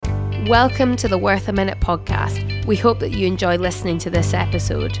Welcome to the Worth a Minute podcast. We hope that you enjoy listening to this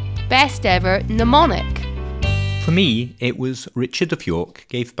episode. Best ever Mnemonic. For me, it was Richard of York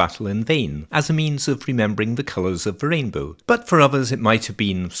gave battle in vain as a means of remembering the colours of the rainbow. But for others it might have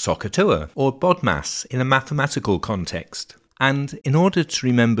been Sokotoa or Bodmas in a mathematical context. And in order to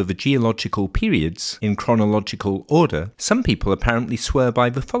remember the geological periods in chronological order, some people apparently swear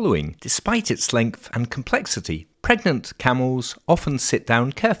by the following, despite its length and complexity. Pregnant camels often sit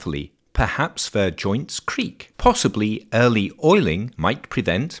down carefully. Perhaps their joints creak. Possibly early oiling might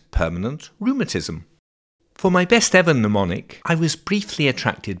prevent permanent rheumatism. For my best ever mnemonic, I was briefly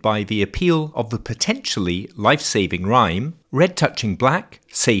attracted by the appeal of the potentially life-saving rhyme, red touching black,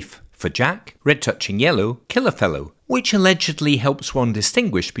 safe for Jack, red touching yellow, kill a fellow, which allegedly helps one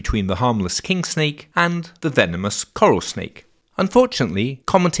distinguish between the harmless king snake and the venomous coral snake. Unfortunately,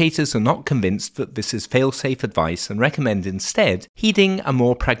 commentators are not convinced that this is fail-safe advice and recommend instead heeding a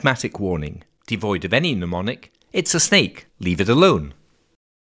more pragmatic warning. Devoid of any mnemonic, it's a snake, leave it alone.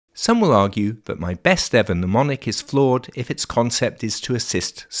 Some will argue that my best ever mnemonic is flawed if its concept is to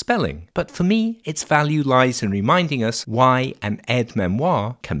assist spelling, but for me, its value lies in reminding us why an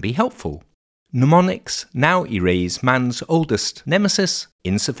aide-memoire can be helpful. Mnemonics now erase man's oldest nemesis,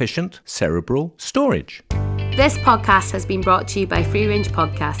 insufficient cerebral storage. This podcast has been brought to you by Free Range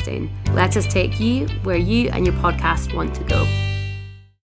Podcasting. Let us take you where you and your podcast want to go.